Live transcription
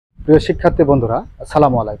প্রিয় শিক্ষার্থী বন্ধুরা,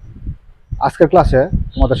 আসসালামু আলাইকুম। আজকের ক্লাসে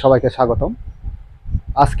তোমাদের সবাইকে স্বাগতম।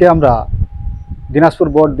 আজকে আমরা দিনাজপুর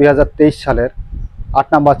বোর্ড 2023 সালের 8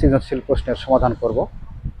 নম্বর সৃজনশীল প্রশ্নের সমাধান করব।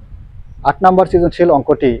 8 নম্বর সৃজনশীল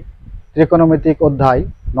অঙ্কটি ত্রিকোণমিতিক অধ্যায়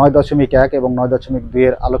 9.1 এবং 9.2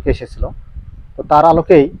 এর আলোকে এসেছিল। তো তার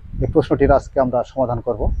আলোকেই এই প্রশ্নটির আজকে আমরা সমাধান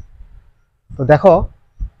করব। তো দেখো,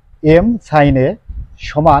 m sin a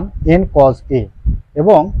সমান n cos a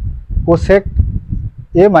এবং cosec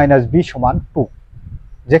a minus b সমান 2,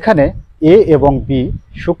 যেখানে a এবং b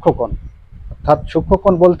সূক্ষ্মকোণ, অর্থাৎ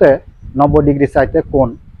সূক্ষ্মকোণ বলতে 90 ডিগ্রি চাইতে কোণ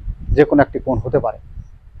যে কোনো একটি কোণ হতে পারে।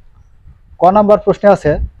 ক নাম্বার প্রশ্নে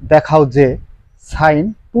আছে, দেখাও যে sin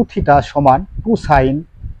 2 থিটা সমান 2 sin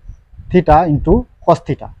theta into cos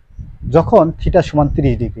theta যখন থিটা সমান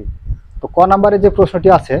 30 ডিগ্রি। তো ক নাম্বারে যে প্রশ্নটি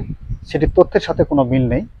আছে সেটি তথ্যের সাথে কোনো মিল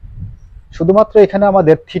নেই। শুধুমাত্র এখানে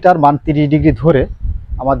আমাদের থিটার মান 30 ডিগ্রি ধরে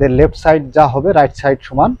আমাদের লেফট সাইড যা হবে রাইট সাইড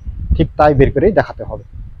সমান ঠিক তাই বের করেই দেখাতে হবে।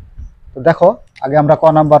 তো দেখো, আগে আমরা ক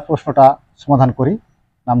নাম্বার প্রশ্নটা সমাধান করি।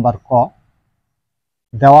 নাম্বার ক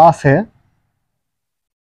দেওয়া আছে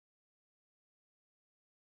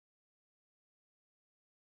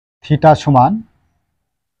থিটা সমান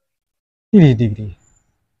 30 ডিগ্রি,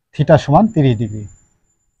 থিটা সমান 30 ডিগ্রি।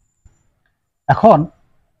 এখন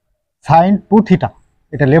সাইন 2 থিটা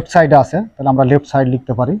এটা লেফট সাইডে আছে, তাহলে আমরা লেফট সাইড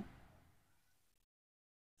লিখতে পারি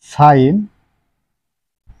সাইন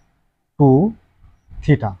 2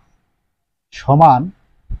 থিটা সমান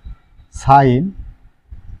সাইন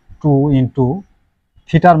 2 ইন্টু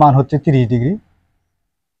থিটার মান হচ্ছে 30 ডিগ্রি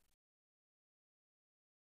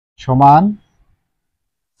সমান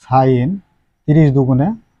সাইন 30 দুগুণে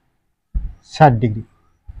 60 ডিগ্রি।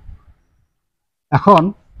 এখন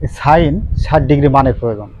সাইন 60 ডিগ্রি মানের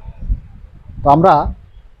প্রয়োজন। তো আমরা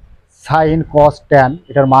সাইন কস ট্যান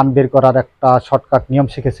এটার মান বের করার একটা শর্টকাট নিয়ম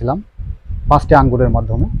শিখেছিলাম 5টি আঙ্গুলের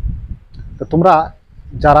মাধ্যমে। তো তোমরা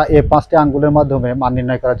যারা এই 5টি আঙ্গুলের মাধ্যমে মান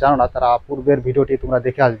নির্ণয় করা জানো না, তারা পূর্বের ভিডিওটি তোমরা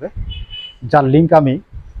দেখে আসবে, যার লিঙ্ক আমি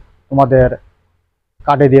তোমাদের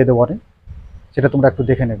কার্ডে দিয়ে দেবো, সেটা তোমরা একটু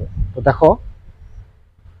দেখে নেবে। তো দেখো,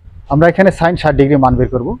 আমরা এখানে সাইন 60 ডিগ্রি মান বের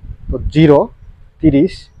করব। তো 0,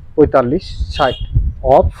 30, 45, 60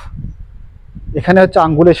 অফ, এখানে হচ্ছে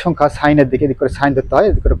আঙ্গুলের সংখ্যা সাইনের দিকে, এদিক করে সাইন ধরতে হয়,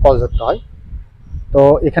 এদিক করে কস ধরতে হয়। তো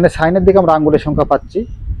এখানে সাইনের দিকে আমরা আঙ্গুলের সংখ্যা পাচ্ছি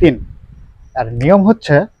 3, আর নিয়ম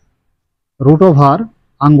হচ্ছে রুট ওভার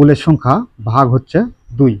আঙ্গুলের সংখ্যা ভাগ হচ্ছে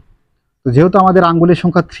 2। তো যেহেতু আমাদের আঙ্গুলের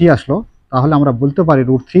সংখ্যা 3 আসলো, তাহলে আমরা বলতে পারি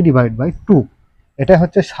 √3/2। এটা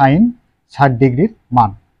হচ্ছে সাইন 60 ডিগ্রির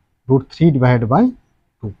মান, √3/2।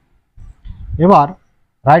 এবার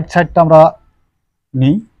রাইট সাইডটা আমরা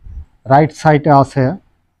নিই। রাইট সাইডে আছে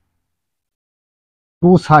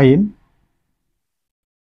 2 sine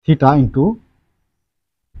theta into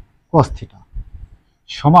cos theta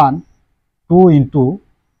সমান 2 ইন্টু,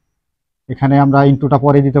 এখানে আমরা ইন্টুটা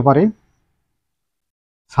পরে দিতে পারি,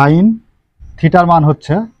 সাইন থিটার মান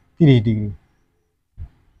হচ্ছে 30 ডিগ্রি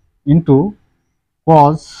ইন্টু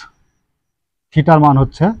কস থিটার মান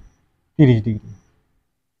হচ্ছে 30 ডিগ্রি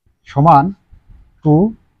সমান 2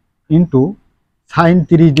 ইন্টু সাইন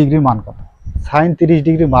 30 ডিগ্রির মান কত? সাইন 30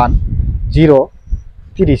 ডিগ্রি মান 0,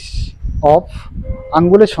 30 অফ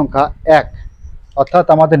আঙ্গুলের সংখ্যা 1, অর্থাৎ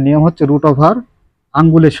আমাদের নিয়ম হচ্ছে রুট ওভার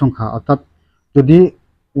আঙ্গুলের সংখ্যা, অর্থাৎ যদি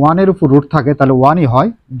 1-এর উপর রুট থাকে তাহলে 1ই হয়,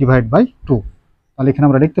 /2। তাহলে এখানে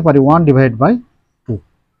আমরা লিখতে পারি 1/2।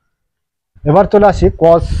 এবার চলে আসি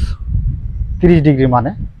কস 30 ডিগ্রি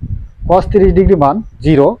মানে। কস 30 ডিগ্রি মান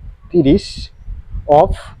 0, 30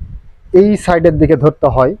 অফ এই সাইডের দিকে ধরতে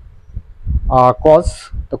হয় কস,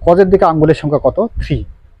 তো কজের দিকে আঙ্গুলের সংখ্যা কত? 3,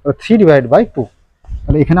 3/2।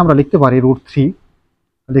 তাহলে এখানে আমরা লিখতে পারি √3।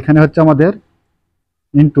 তাহলে এখানে হচ্ছে আমাদের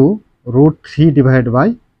ইন্টু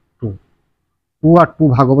 √3/2। 2 আর 2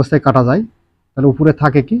 ভাগ অবস্থায় কাটা যায়, তাহলে উপরে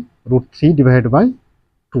থাকে কি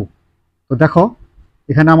 √3/2। তো দেখো,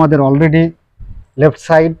 এখানে আমাদের অলরেডি লেফট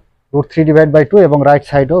সাইড √3/2 এবং রাইট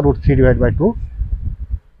সাইডও √3/2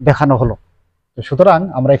 দেখানো হলো। তো সুতরাং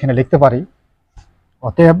আমরা এখানে লিখতে পারি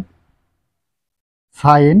অতএব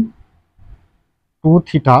সাইন 2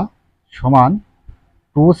 থিটা সমান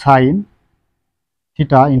 2 sine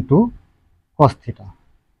theta into cos theta.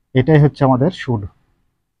 এটাই হচ্ছে আমাদের সূত্র।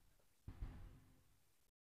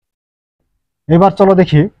 এবার চলো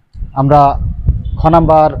দেখি আমরা খ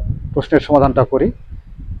নাম্বার প্রশ্নের সমাধানটা করি।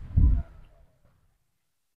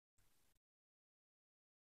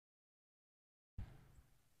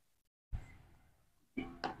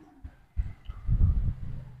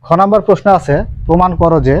 খ নাম্বার প্রশ্ন আছে, প্রমাণ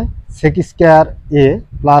করো যে sec square a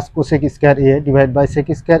plus cosec square a divide by sec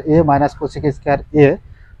square a minus cosec square a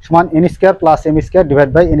সমান n square plus m square divide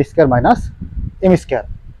by n square minus m square.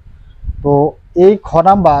 তো এই খ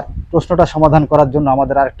নাম্বার প্রশ্নটা সমাধান করার জন্য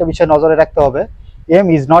আমাদের আরেকটা বিষয় নজরে রাখতে হবে, এম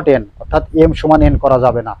ইজ নট এন, অর্থাৎ এম সমান এন করা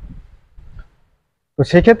যাবে না। তো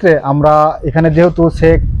সেক্ষেত্রে আমরা এখানে যেহেতু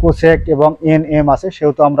সেক, কোসেক এবং এন এম আছে,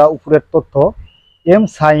 সেহেতু আমরা উপরের তথ্য এম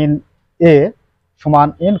সাইন এ সমান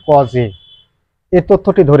এন কজ এ, এই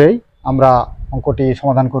তথ্যটি ধরেই আমরা অঙ্কটি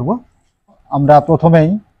সমাধান করব। আমরা প্রথমেই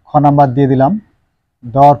খ নাম্বার দিয়ে দিলাম,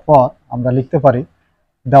 দেওয়ার পর আমরা লিখতে পারি,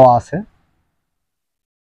 দেওয়া আছে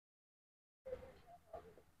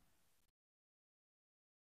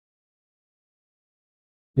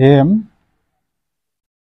এম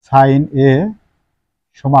সাইন এ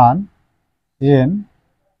সমান এন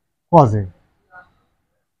কজ এ,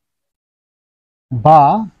 বা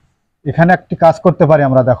এখানে একটি কাজ করতে পারি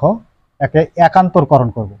আমরা, দেখো একে একান্তরকরণ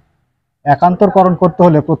করব। একান্তরকরণ করতে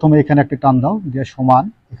হলে প্রথমে এখানে একটি টান দাও, দিয়ে সমান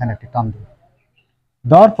এখানে একটি টান দেব,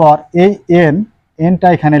 দেওয়ার পর এই এনটা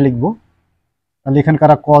এখানে লিখব, তাহলে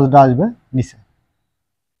এখানকার কজটা আসবে নিচে,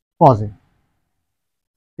 কজে।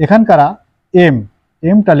 এখানকার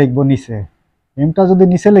এমটা লিখব নিচে, এমটা যদি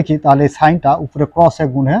নিচে লিখি তাহলে সাইনটা উপরে ক্রসে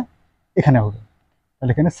গুণে এখানে হবে,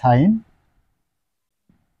 তাহলে এখানে সাইন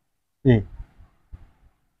এ,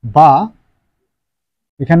 বা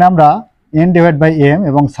এখানে আমরা এন ডিভাইড বাই এম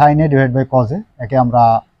এবং sign A divide by cause এ, একে আমরা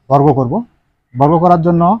বর্গ করব। বর্গ করার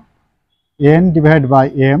জন্য N divide by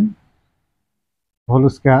M whole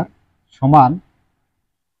square সমান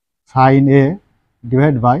sign A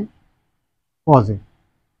divide by cause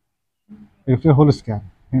A whole square,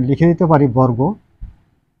 লিখে দিতে পারি বর্গ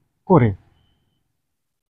করে,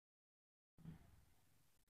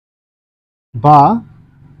 বা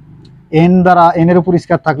এন দ্বারা এন এর উপর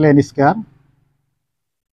স্কয়ার থাকলে এন স্কয়ার,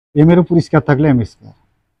 এম এর উপর স্কয়ার থাকলে এম স্কয়ার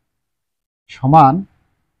সমান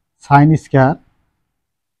sine square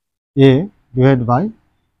A divide by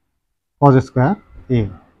cause square এ,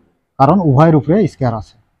 কারণ উভয়ের উপরে স্কয়ার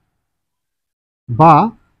আছে। বা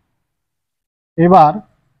এবার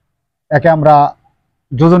একে আমরা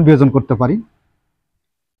যোজন বিয়োজন করতে পারি,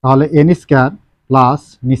 তাহলে এন স্কয়ার প্লাস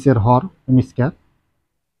নিচের হর এম স্কয়ার,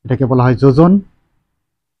 এটাকে বলা হয় যোজন।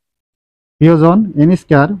 বিয়োজন এন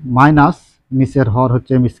স্কয়ার মাইনাস নিচের হর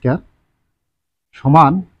হচ্ছে এম স্কয়ার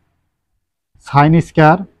সমান সাইন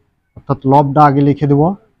স্কয়ার, অর্থাৎ লবটা আগে লিখে দেব,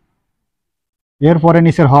 এরপরে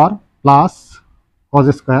নিচের হর প্লাস কজ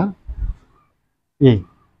স্কয়ার এ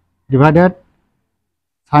ডিভাইডেড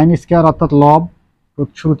সাইন স্কয়ার অর্থাৎ লব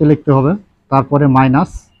শুরুতে লিখতে হবে, তারপরে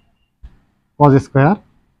মাইনাস কজ স্কয়ার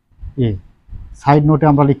এ। সাইড নোটে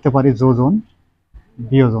আমরা লিখতে পারি যোজন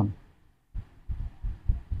বিয়োজন।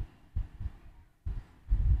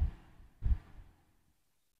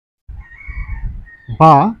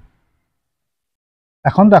 বা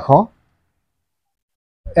এখন দেখো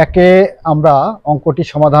একে আমরা অঙ্কটি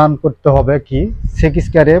সমাধান করতে হবে কি, সেক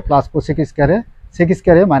স্কয়ারে প্লাস কোসেক স্কয়ারে, সেক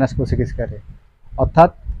স্কয়ারে মাইনাস কোসেক স্কয়ারে, অর্থাৎ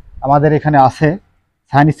আমাদের এখানে আছে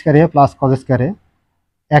সাইন স্কয়ারে প্লাস কজ স্কয়ারে,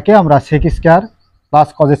 একে আমরা সেক স্কয়ার প্লাস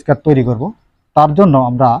কজ স্কয়ার তৈরি করব। তার জন্য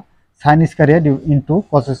আমরা সাইন স্কয়ারে ইন্টু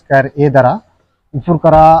কজ স্কয়ার এ দ্বারা উপর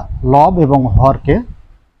করা লব এবং হরকে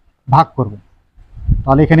ভাগ করব।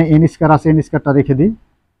 তাহলে এখানে এন স্কয়ার আছে, এন স্কয়ারটা রেখে দিই,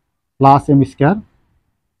 plus M square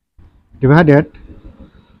divided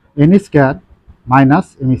N square minus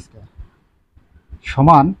M square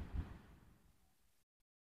সমান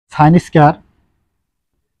সাইন স্কয়ার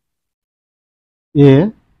এ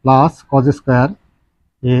প্লাস কজ স্কয়ার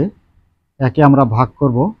এ, একে আমরা ভাগ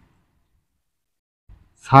করব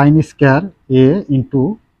সাইন স্কয়ার এ ইন্টু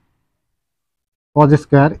কজ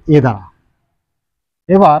স্কয়ার এ দ্বারা।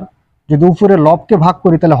 এবার যদি উপরে লবকে ভাগ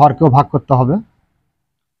করি তাহলে হরকেও ভাগ করতে হবে,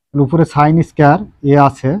 উপরে সাইন স্কয়ার এ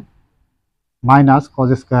আছে মাইনাস কজ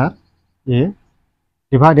স্কয়ার এ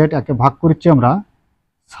ডিভাইডেড, একে ভাগ করছি আমরা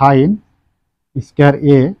সাইন স্কয়ার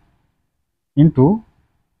এ ইন্টু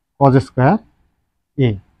কজ স্কয়ার এ,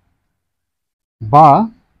 বা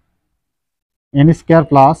N square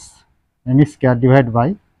plus M square divide by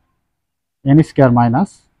N square minus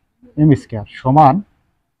M square সমান,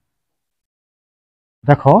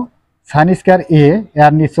 দেখো সাইন স্কয়ার এ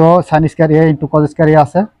এর নিচেও সাইন স্কয়ার এ ইন্টু কজ স্কয়ার এ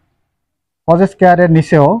আছে, কজ স্কয়ারের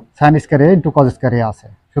নিচেও সাইন স্কয়ার এ ইন্টু কজ স্কয়ার এ আছে,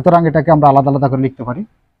 সুতরাং এটাকে আমরা আলাদা আলাদা করে লিখতে পারি।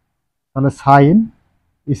 তাহলে sine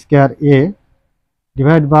square A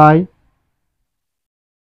divide by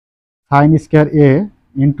sine square A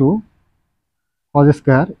into cos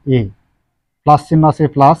square A, plus চিহ্ন আছে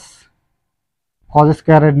প্লাস, কজ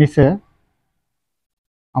স্কয়ারের নিচে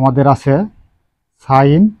আমাদের আছে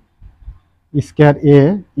সাইন স্কয়ার এ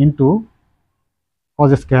ইন্টু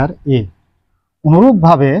কজ স্কয়ার এ।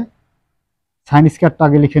 অনুরূপভাবে সাইন স্কয়ারটা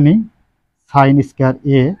আগে লিখে নিই, সাইন স্কয়ার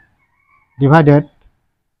এ ডিভাইডেড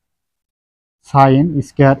সাইন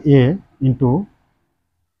স্কয়ার এ ইন্টু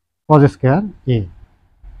কজ স্কয়ার এ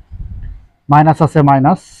মাইনাস আছে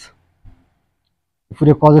মাইনাস,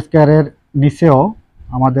 উপরে কজ স্কোয়ারের নিচেও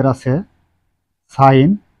আমাদের আছে সাইন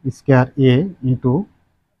স্কোয়ার এ ইন্টু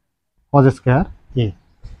কজ স্কোয়ার এ।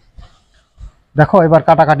 দেখো এবার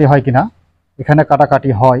কাটাকাটি হয় কিনা, এখানে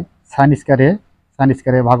কাটাকাটি হয়। সাইন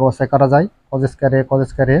স্কোয়ারে ভাগ অবস্থায় কাটা যায়, কজ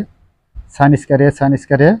স্কোয়ারে সাইন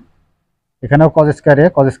স্কোয়ারে এখানেও কজ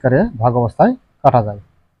স্কোয়ারে ভাগ অবস্থায় কাটা যায়।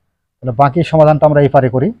 তাহলে বাকি সমাধানটা আমরা এই পারে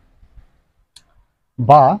করি,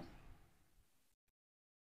 বা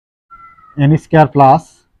N square plus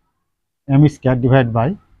M square divide by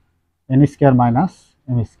N square minus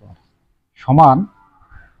M square সমান,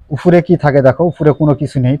 উপরে কি থাকে দেখো, উপরে কোনো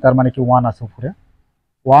কিছু নেই, তার মানে কি 1 আছে উপরে,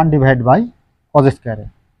 1 ডিভাইড বাই কজ স্কোয়ারে,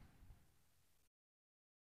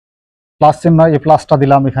 প্লাস চিহ্ন এই প্লাসটা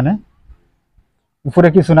দিলাম এখানে, উপরে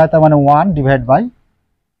কিছু নাই তার মানে 1 ডিভাইড বাই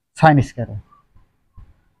সাইন স্কোয়ারে,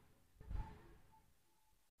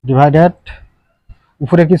 ডিভাইডেড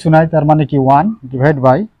উপরে কিছু নাই তার মানে কি 1 ডিভাইড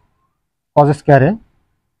বাই কজ স্কোয়ারে,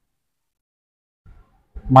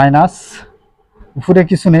 মাইনাস উপরে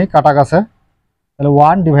কিছু নেই কাটা গেছে, তাহলে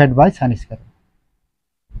 1 ডিভাইড বাই সাইন স্কোয়ারে,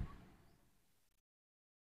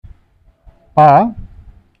 বা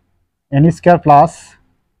N square plus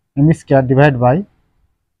M square divide by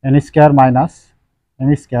N square minus M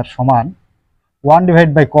square সমান 1 divide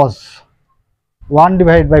by cause. 1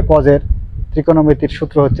 divide by কজের ত্রিকোণমিতির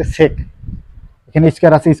সূত্র হচ্ছে সেক, এখানে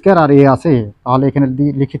স্কোয়ার আছে স্কোয়ার আর এ আছে, তাহলে এখানে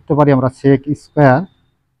লিখতে পারি আমরা সেক স্কোয়ার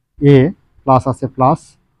এ প্লাস আছে plus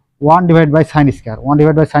 1 divide by sine square. 1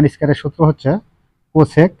 divide by sine স্কোয়ারের সূত্র হচ্ছে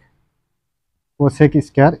cosec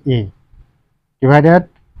square A, divided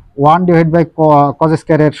 1 divide by cause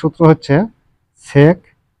স্কোয়ারের সূত্র হচ্ছে সেক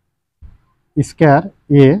স্কোয়ার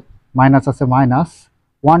এ মাইনাস আছে মাইনাস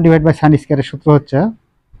 1 ডিভাইড বাই সাইন স্কোয়ারের সূত্র হচ্ছে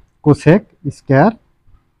কোসেক স্কোয়ার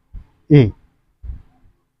এ।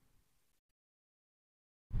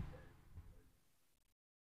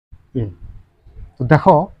 তো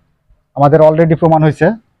দেখো আমাদের অলরেডি প্রমাণ হয়েছে,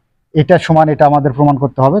 এটা সমান এটা আমাদের প্রমাণ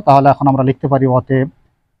করতে হবে। তাহলে এখন আমরা লিখতে পারি অতএব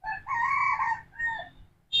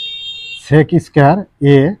সেক স্কোয়ার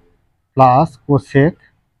এ প্লাস কোসেক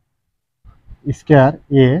স্কোয়ার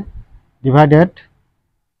এ ডিভাইডেড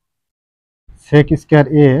সেক স্কোয়ার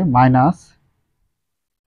এ মাইনাস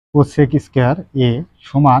কোসেক স্কোয়ার এ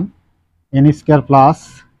সমান N square plus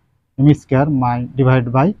M square divide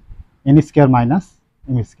by N square minus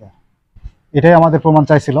M square. এটাই আমাদের প্রমাণ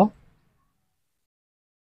চাইছিল।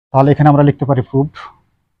 তাহলে এখানে আমরা লিখতে পারি প্রুভড।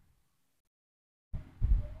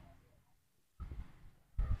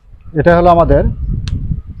 এটা হলো আমাদের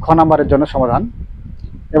খ নাম্বারের জন্য সমাধান।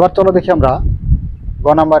 এবার চলো দেখি আমরা গ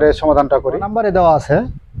নাম্বারের সমাধানটা করি। নাম্বারে দেওয়া আছে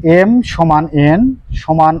এম সমান এন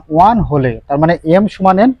সমান 1 হলে, তার মানে এম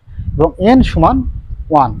সমান এন এবং এন সমান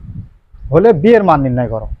 1 হলে বি এর মান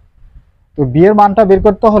নির্ণয় করো। তো বি এর মানটা বের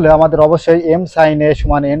করতে হলে আমাদের অবশ্যই এম সাইন এ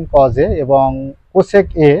সমান এন কজ এ এবং কোসেক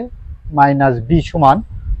এ মাইনাস বি সমান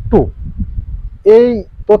 2, এই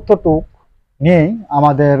তথ্যটুক নিয়েই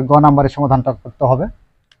আমাদের গ নাম্বারের সমাধানটা করতে হবে।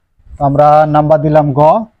 তো আমরা নাম্বার দিলাম গ,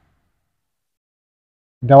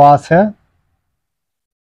 দেওয়া আছে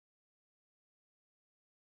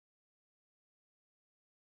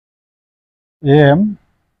এম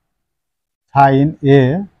সাইন এ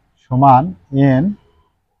সমান এন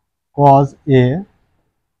কজ এ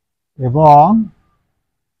এবং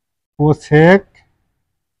কোসেক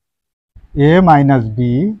এ মাইনাস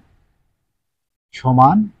বি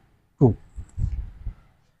সমান 2।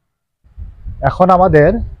 এখন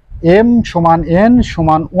আমাদের এম সমান এন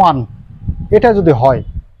সমান 1 এটা যদি হয়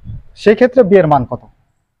সেক্ষেত্রে বি এর মান কত?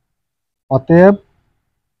 অতএব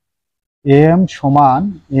এম সমান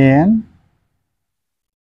এন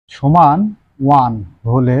সমান 1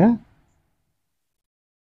 হলে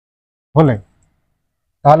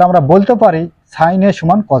তাহলে আমরা বলতে পারি সাইন এ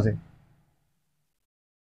সমান কজ এ,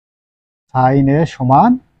 সাইন এ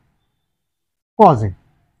সমান কজ এ,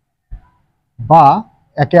 বা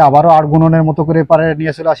একে আবারও 8 গুণনের মতো করে পারে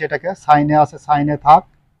নিয়ে চলে আসে, এটাকে সাইনে আছে সাইনে থাক,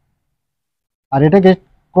 আর এটাকে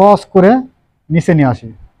ক্রস করে নিচে নিয়ে আসি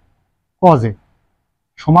কজ এ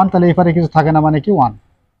সমান, তাহলে এই পারে কিছু থাকে না মানে কি 1।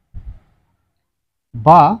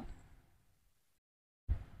 বা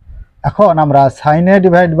এখন আমরা sign A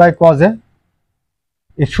divide by cause এ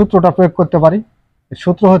এই সূত্রটা প্রয়োগ করতে পারি। এর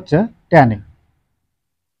সূত্র হচ্ছে ট্যান এ,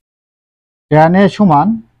 ট্যান এ সমান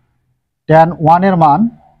ট্যান 1 এর মান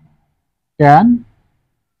ট্যান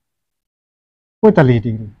 45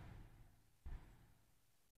 ডিগ্রি।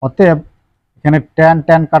 অতএব এখানে ট্যান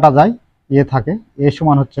ট্যান কাটা যায়, এ থাকে, এ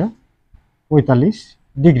সমান হচ্ছে 45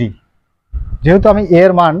 ডিগ্রি। যেহেতু আমি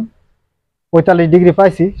এর মান 45 ডিগ্রি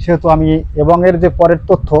পাইছি সেহেতু আমি এবং এর যে পরের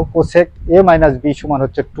তথ্য কোসেক এ মাইনাস বি সমান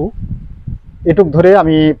হচ্ছে 2, এটুক ধরে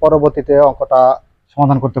আমি পরবর্তীতে অঙ্কটা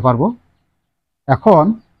সমাধান করতে পারবো। এখন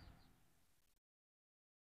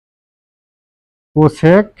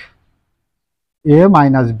কোসেক এ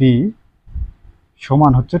মাইনাস বি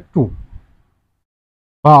সমান হচ্ছে 2,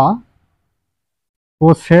 বা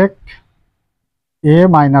কোসেক এ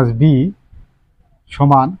মাইনাস বি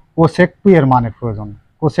সমান কোসেক 2 এর মানের প্রয়োজন।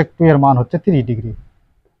 কোসেক 2 এর মান হচ্ছে 30 ডিগ্রি,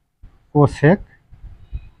 কোসেক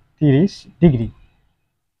 30 ডিগ্রি,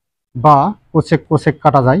 বা কোসেক কোসেক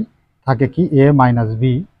কাটা যায়, থাকে কি এ মাইনাস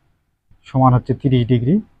বি সমান হচ্ছে 30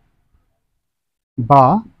 ডিগ্রি, বা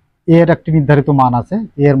এর একটি নির্ধারিত মান আছে,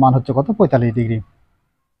 এর মান হচ্ছে কত 45 ডিগ্রি,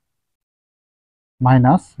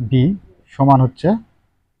 মাইনাস বি সমান হচ্ছে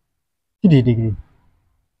 30 ডিগ্রি,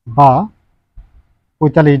 বা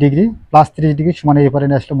 45 ডিগ্রি প্লাস 30 ডিগ্রি সমান এই পারে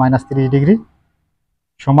নিয়ে আসলে মাইনাস 30 ডিগ্রি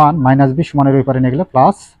সমান মাইনাস বি সমানের ওই পারে নিয়ে গেলে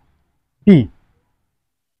প্লাস বি।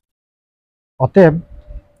 অতএব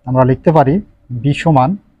আমরা লিখতে পারি বি সমান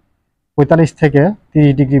 45 থেকে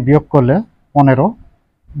 30 ডিগ্রি বিয়োগ করলে 15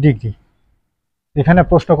 ডিগ্রি। এখানে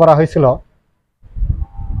প্রশ্ন করা হয়েছিল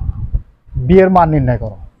বি এর মান নির্ণয়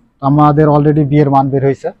করো। আমাদের অলরেডি বি এর মান বের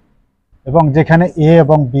হয়েছে, এবং যেখানে এ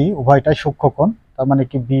এবং বি উভয়টাই সূক্ষ্মকোণ, তার মানে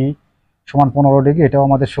কি বি সমান 15 ডিগ্রি, এটাও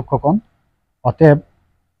আমাদের সূক্ষ্মকোণ। অতএব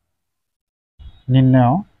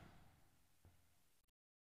নির্ণয়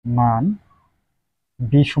মান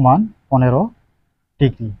বি সমান 15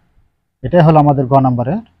 ডিগ্রি। এটাই হলো আমাদের গ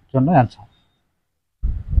নম্বরের জন্য অ্যান্সার।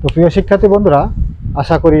 তো প্রিয় শিক্ষার্থী বন্ধুরা,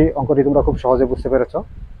 আশা করি অঙ্কটি তোমরা খুব সহজে বুঝতে পেরেছ।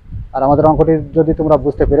 আর আমাদের অঙ্কটি যদি তোমরা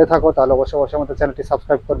বুঝতে পেরে থাকো তাহলে অবশ্যই অবশ্যই আমাদের চ্যানেলটি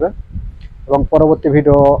সাবস্ক্রাইব করবে, এবং পরবর্তী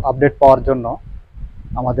ভিডিও আপডেট পাওয়ার জন্য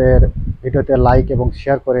আমাদের ভিডিওতে লাইক এবং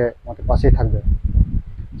শেয়ার করে আমাদের পাশেই থাকবে।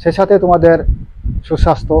 সেই সাথে তোমাদের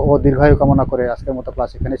সুস্বাস্থ্য ও দীর্ঘায়ু কামনা করে আজকের মতো ক্লাস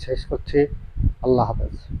এখানে শেষ করছি। আল্লাহ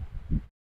হাফেজ।